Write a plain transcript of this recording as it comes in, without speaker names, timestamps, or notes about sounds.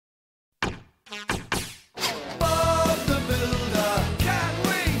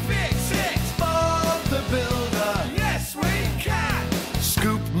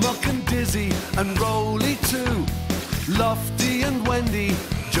Dizzy and Rolly too. Lofty and Wendy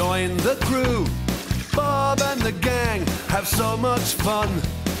join the crew. Bob and the gang have so much fun.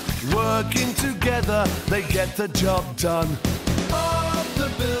 Working together, they get the job done. Bob the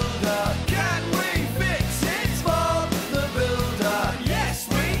Builder, can we fix it? Bob the Builder, yes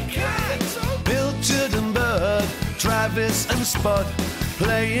we can. Pilchard and Bird, Travis and Spud,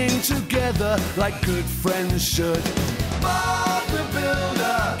 playing together like good friends should. Bob the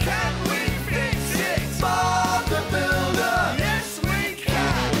Builder, can we fix it? Bob the Builder, yes we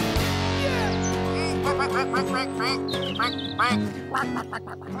can.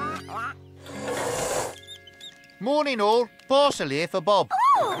 Morning all, parcel here for Bob.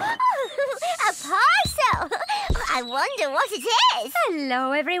 Oh, a parcel! I wonder what it is.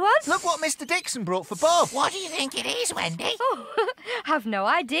 Hello, everyone. Look what Mr. Dixon brought for Bob. What do you think it is, Wendy? Oh, have no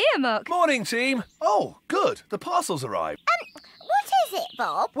idea, Muck. Morning, team. Oh, good. The parcel's arrived. What is it,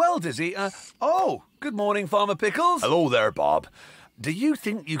 Bob? Well, Dizzy, good morning, Farmer Pickles. Hello there, Bob. Do you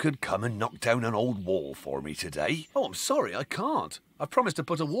think you could come and knock down an old wall for me today? Oh, I'm sorry, I can't. I promised to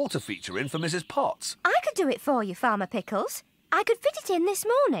put a water feature in for Mrs. Potts. I could do it for you, Farmer Pickles. I could fit it in this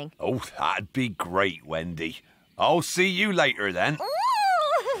morning. Oh, that'd be great, Wendy. I'll see you later, then.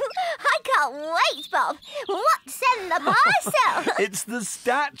 Ooh, I can't wait, Bob. What's in the parcel? It's the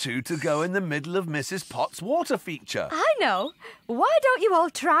statue to go in the middle of Mrs. Potts' water feature. I know. Why don't you all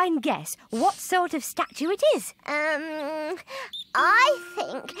try and guess what sort of statue it is? I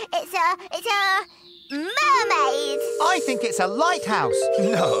think it's a mermaid. I think it's a lighthouse.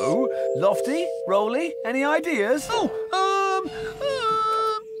 No. Lofty? Rolly? Any ideas?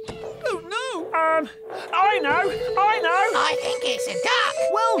 I know. I think it's a duck.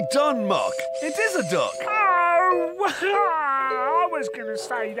 Well done, Muck. It is a duck. Oh, I was going to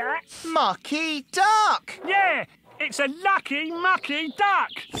say that. Mucky duck. Yeah, it's a lucky, mucky duck.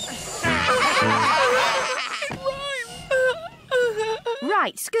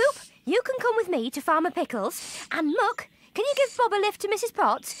 Right, Scoop, you can come with me to Farmer Pickles. And Muck, can you give Bob a lift to Mrs.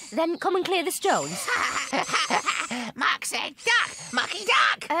 Potts? Then come and clear the stones. Muck said duck, mucky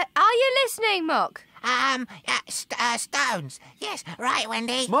duck. Are you listening, Muck? Stones. Yes, right,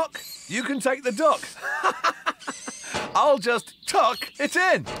 Wendy. Muck, you can take the duck. I'll just tuck it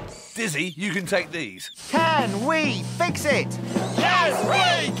in. Dizzy, you can take these. Can we fix it? Yes,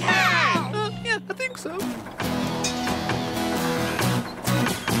 we can. Yeah, I think so.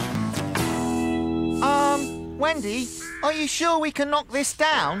 Wendy, are you sure we can knock this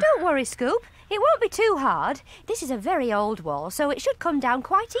down? Don't worry, Scoop. It won't be too hard. This is a very old wall, so it should come down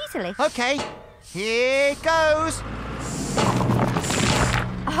quite easily. OK, here goes.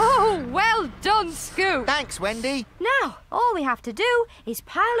 Oh, well done, Scoop. Thanks, Wendy. Now, all we have to do is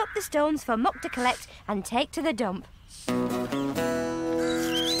pile up the stones for Muck to collect and take to the dump.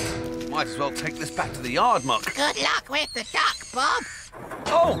 Might as well take this back to the yard, Muck. Good luck with the duck, Bob.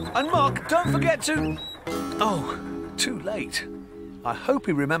 Oh, and Muck, don't forget to... Oh, too late. I hope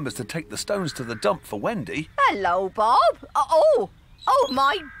he remembers to take the stones to the dump for Wendy. Hello, Bob. Oh,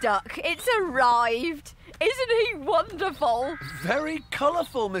 my duck. It's arrived. Isn't he wonderful? Very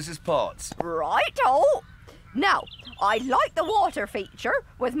colourful, Mrs. Potts. Right-o. Now, I like the water feature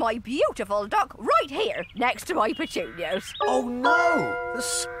with my beautiful duck right here next to my petunias. Oh, no! The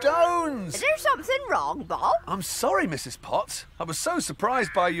stones! Is there something wrong, Bob? I'm sorry, Mrs. Potts. I was so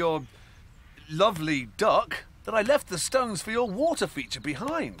surprised by your lovely duck that I left the stones for your water feature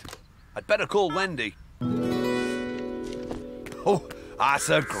behind. I'd better call Wendy. Oh, that's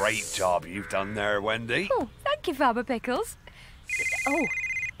a great job you've done there, Wendy. Oh, thank you, Farmer Pickles. Oh,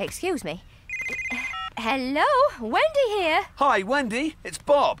 excuse me. Hello, Wendy here. Hi, Wendy. It's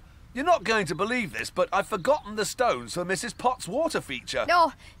Bob. You're not going to believe this, but I've forgotten the stones for Mrs. Potts' water feature.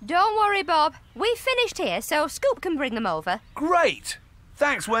 Oh, don't worry, Bob. We've finished here, so Scoop can bring them over. Great.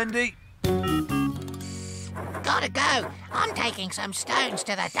 Thanks, Wendy. Gotta go. I'm taking some stones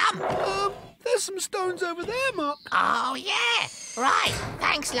to the dump. There's some stones over there, Muck. Oh, yeah. Right.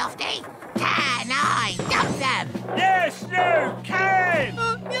 Thanks, Lofty. Can I dump them? Yes, you can.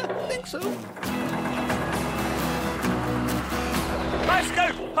 Yeah, I think so. Hi,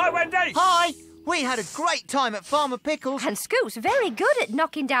 Scoop. Hi, Wendy. Hi. We had a great time at Farmer Pickles. And Scoop's very good at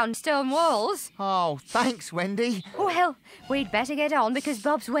knocking down stone walls. Oh, thanks, Wendy. Well, we'd better get on because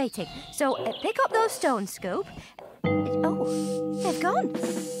Bob's waiting. So pick up those stones, Scoop. Oh, they've gone.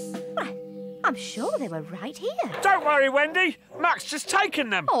 Well, I'm sure they were right here. Don't worry, Wendy. Muck's just taken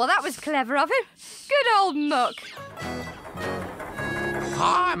them. Oh, that was clever of him. Good old Muck.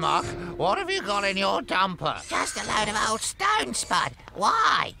 Hi, Muck. What have you got in your dumper? Just a load of old stones, Spud.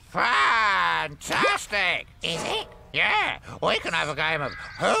 Why? Fantastic! Is it? Yeah, we can have a game of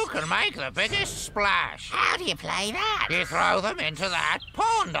who can make the biggest splash. How do you play that? You throw them into that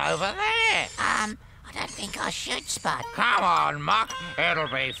pond over there. I don't think I should, Spud. Come on, Muck. It'll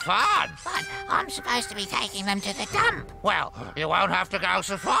be fun. But I'm supposed to be taking them to the dump. Well, you won't have to go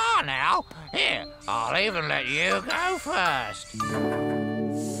so far now. Here, I'll even let you go first.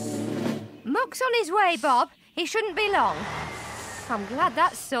 Muck's on his way, Bob. He shouldn't be long. I'm glad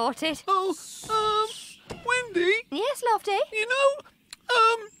that's sorted. Oh, Wendy, Yes, Lofty? you know,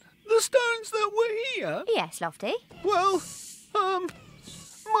 the stones that were here, Yes, Lofty. well,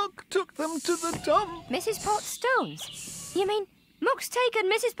 Muck took them to the dump. Mrs. Potts' stones? You mean Muck's taken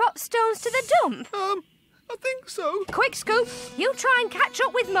Mrs. Potts' stones to the dump? I think so. Quick, Scoop, you try and catch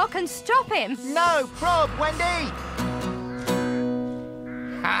up with Muck and stop him. No prob, Wendy.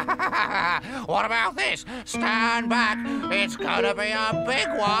 What about this? Stand back. It's gonna be a big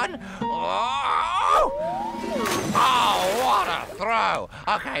one. Oh, what a throw.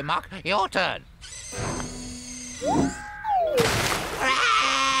 Okay, Muck, your turn.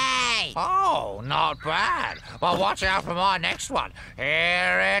 Hooray! Oh, not bad. Well, watch out for my next one.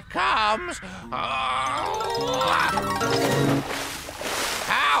 Here it comes.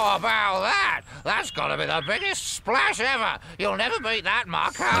 How about that? That's got to be the biggest splash ever. You'll never beat that,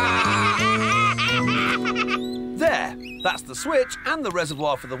 Muck. There, that's the switch and the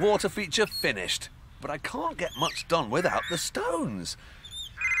reservoir for the water feature finished. But I can't get much done without the stones.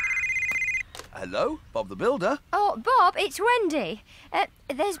 Hello, Bob the Builder. Oh, Bob, it's Wendy.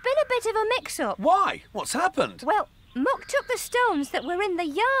 There's been a bit of a mix-up. Why? What's happened? Well, Muck took the stones that were in the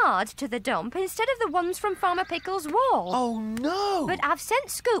yard to the dump instead of the ones from Farmer Pickle's wall. Oh, no! But I've sent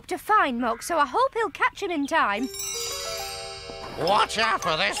Scoop to find Muck, so I hope he'll catch him in time. Watch out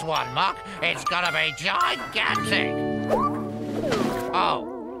for this one, Muck. It's gonna be gigantic.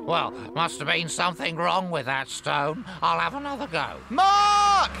 Oh, well, must have been something wrong with that stone. I'll have another go.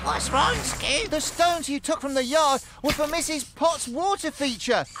 Mark! What's wrong, Scoop? The stones you took from the yard were for Mrs. Potts' water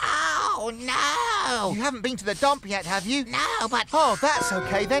feature. Oh, no. You haven't been to the dump yet, have you? No, but... Oh, that's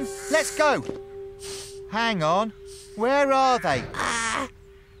okay then. Let's go. Hang on. Where are they?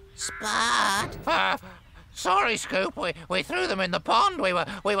 Spud. Sorry, Scoop. We threw them in the pond. We were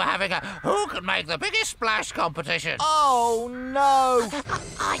having a who can make the biggest splash competition. Oh, no.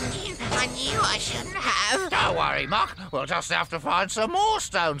 I knew I shouldn't have. Don't worry, Muck. We'll just have to find some more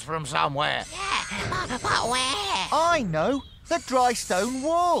stones from somewhere. Yeah, but where? I know. The dry stone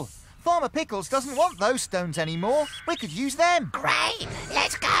wall. Farmer Pickles doesn't want those stones anymore. We could use them. Great.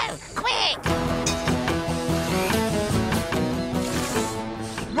 Let's go. Quick.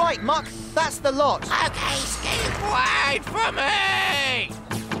 Right, Muck. That's the lot. Okay, Scoop. Wait for me!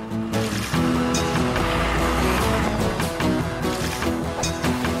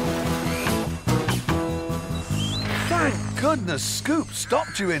 Thank goodness Scoop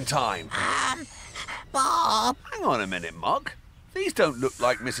stopped you in time. Bob. Hang on a minute, Muck. These don't look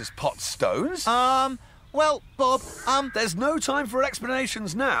like Mrs. Potts' stones. Well, Bob, There's no time for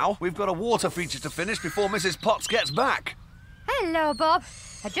explanations now. We've got a water feature to finish before Mrs. Potts gets back. Hello, Bob.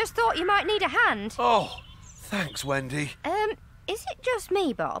 I just thought you might need a hand. Oh, thanks, Wendy. Is it just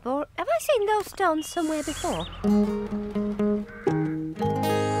me, Bob, or have I seen those stones somewhere before?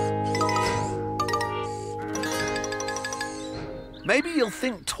 Maybe you'll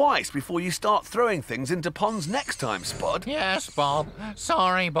think twice before you start throwing things into ponds next time, Spud. Yes, Bob.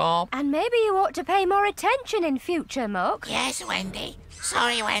 Sorry, Bob. And maybe you ought to pay more attention in future, Muck. Yes, Wendy.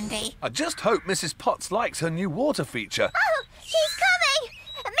 Sorry, Wendy. I just hope Mrs. Potts likes her new water feature. Oh, she's coming!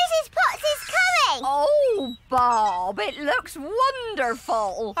 Mrs. Potts is coming! Oh, Bob, it looks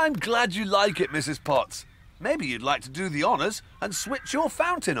wonderful. I'm glad you like it, Mrs. Potts. Maybe you'd like to do the honours and switch your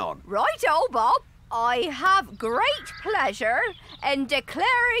fountain on. Righto, Bob. I have great pleasure in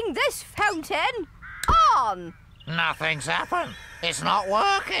declaring this fountain on. Nothing's happened. It's not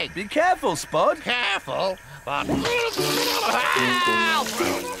working. Be careful, Spud. Careful, but... Help!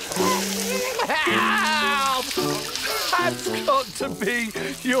 Help! That's got to be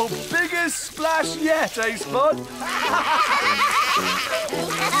your biggest splash yet, eh, Spud?